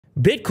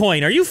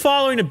Bitcoin. Are you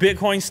following the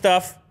Bitcoin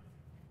stuff?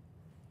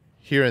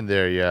 Here and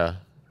there, yeah.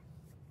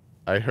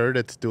 I heard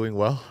it's doing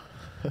well.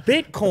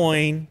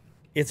 Bitcoin,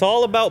 it's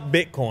all about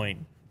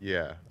Bitcoin.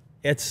 Yeah.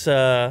 It's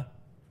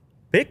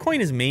Bitcoin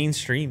is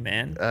mainstream,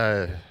 man.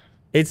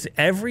 It's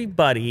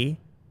everybody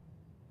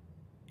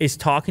is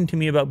talking to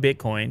me about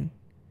Bitcoin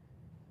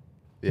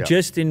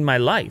just in my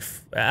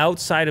life,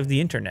 outside of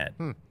the internet.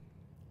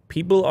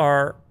 People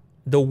are,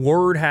 the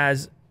word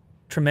has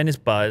tremendous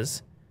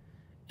buzz,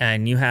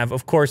 and you have,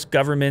 of course,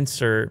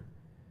 governments are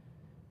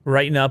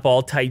writing up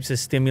all types of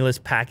stimulus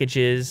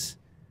packages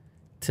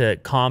to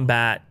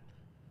combat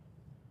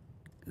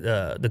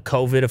the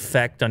COVID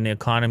effect on the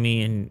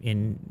economy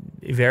in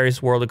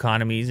various world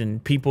economies,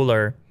 and people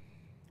are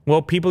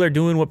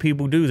doing what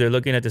people do. They're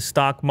looking at the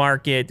stock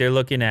market. They're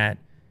looking at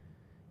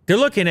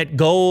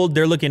gold.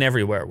 They're looking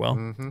everywhere.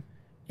 Well,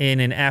 in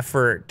an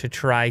effort to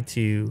try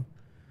to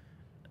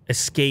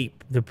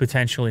escape the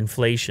potential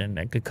inflation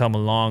that could come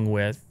along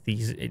with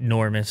these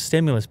enormous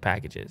stimulus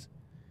packages.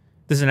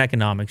 This is an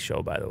economics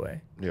show, by the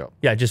way. Yeah.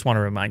 Yeah, I just want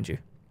to remind you.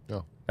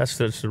 Oh. That's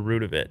the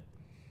root of it.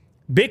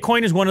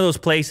 Bitcoin is one of those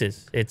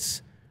places.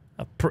 It's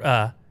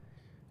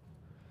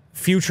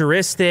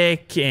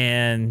futuristic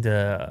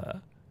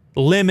and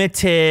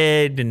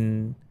limited,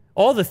 and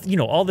all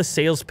the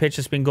sales pitch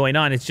that's been going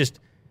on. It's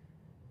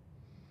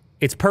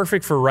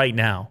perfect for right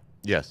now.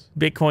 Yes.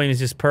 Bitcoin is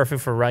just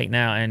perfect for right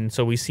now, and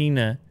so we've seen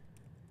the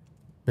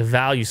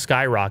value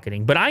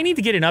skyrocketing. But I need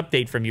to get an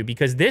update from you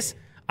because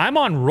I'm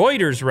on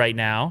Reuters right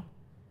now,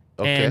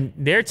 and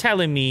they're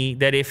telling me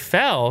that it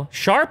fell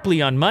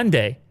sharply on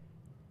Monday.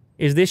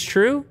 Is this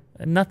true?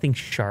 Nothing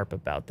sharp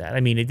about that. I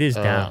mean, it is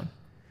down.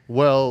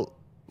 Well,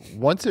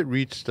 once it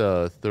reached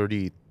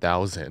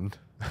 30,000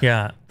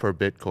 per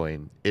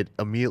Bitcoin, it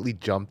immediately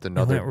jumped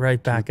another. It went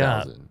right back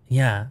up.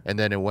 Yeah. And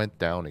then it went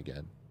down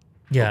again.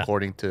 Yeah.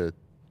 According to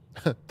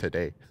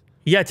today.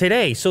 Yeah,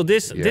 today. So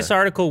this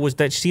article was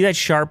that, see that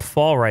sharp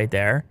fall right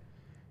there?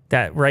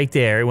 That right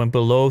there, it went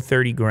below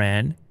 30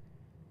 grand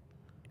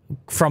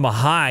from a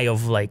high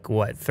of like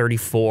what,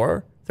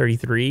 34,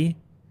 33,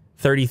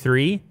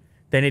 33.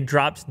 Then it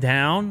drops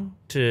down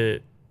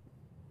to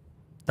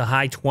the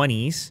high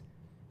 20s.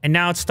 And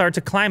now it starts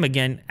to climb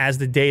again as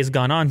the day has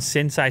gone on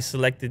since I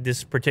selected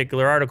this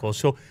particular article.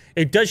 So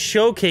it does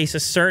showcase a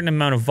certain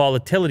amount of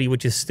volatility,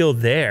 which is still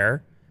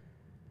there.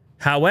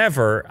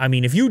 However, I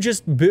mean, if you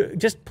just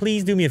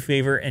please do me a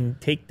favor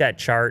and take that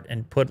chart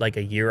and put like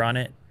a year on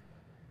it.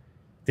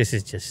 This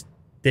is just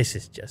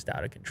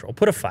out of control.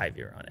 Put a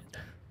 5-year on it.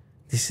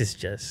 This is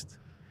just,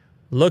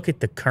 look at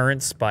the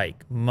current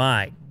spike.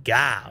 My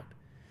God.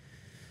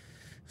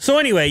 So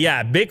anyway,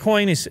 yeah,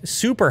 Bitcoin is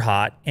super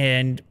hot,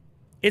 and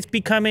it's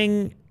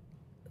becoming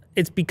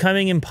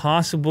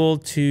impossible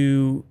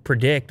to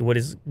predict what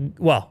is,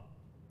 well,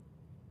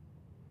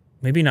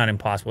 maybe not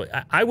impossible.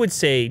 I would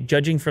say,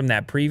 judging from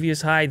that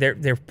previous high,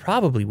 there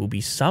probably will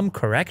be some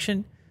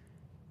correction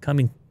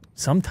coming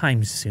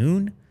sometime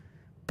soon,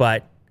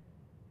 but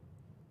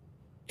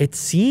it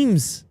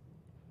seems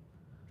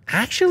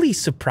actually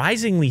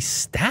surprisingly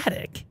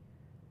static.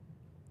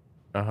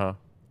 Uh-huh.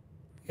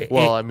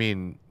 Well, I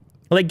mean,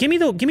 like, give me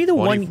the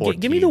 1 year was again.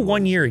 Give me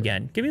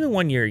the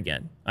 1 year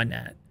again on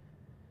that.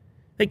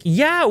 Like,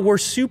 yeah, we're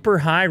super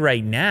high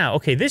right now.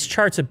 Okay, this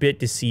chart's a bit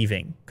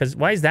deceiving because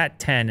why is that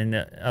 10 and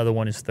the other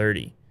one is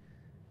 30?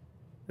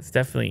 It's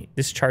definitely,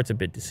 this chart's a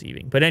bit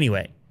deceiving. But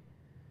anyway,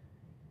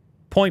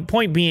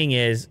 point being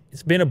is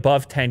it's been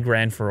above 10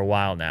 grand for a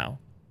while now.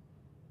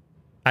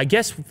 I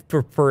guess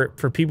for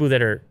people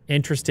that are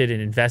interested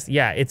in investing,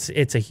 yeah, it's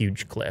a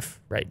huge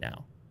cliff right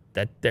now.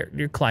 That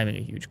you're climbing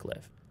a huge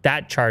cliff.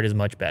 That chart is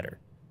much better.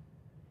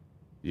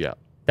 Yeah.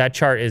 That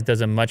chart does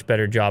a much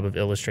better job of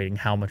illustrating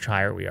how much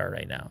higher we are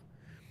right now.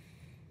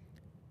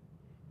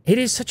 It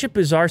is such a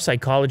bizarre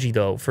psychology,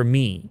 though, for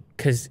me,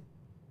 because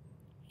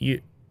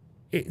it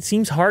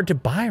seems hard to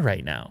buy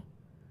right now.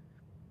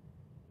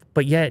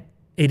 But yet,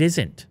 it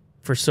isn't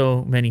for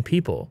so many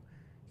people.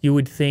 You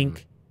would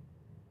think...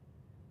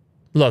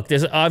 Look,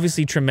 there's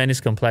obviously tremendous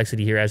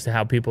complexity here as to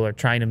how people are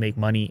trying to make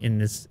money in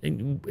this,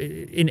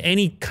 in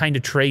any kind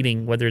of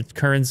trading, whether it's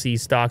currency,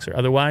 stocks, or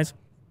otherwise.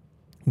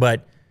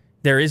 But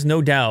there is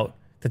no doubt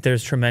that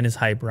there's tremendous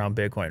hype around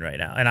Bitcoin right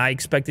now. And I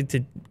expected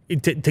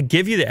to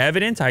give you the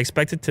evidence. I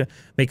expected to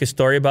make a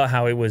story about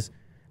how it was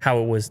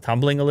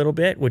tumbling a little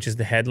bit, which is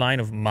the headline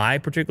of my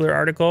particular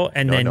article.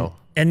 And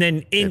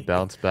then it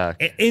bounced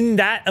back. In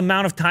that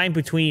amount of time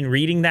between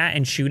reading that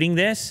and shooting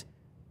this,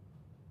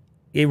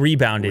 it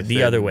rebounded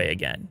the other way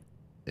again.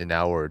 An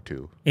hour or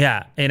two.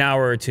 Yeah, an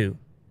hour or two.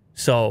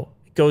 So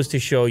it goes to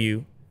show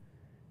you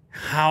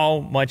how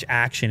much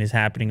action is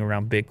happening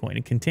around Bitcoin.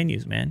 It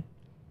continues, man.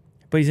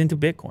 But he's into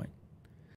Bitcoin.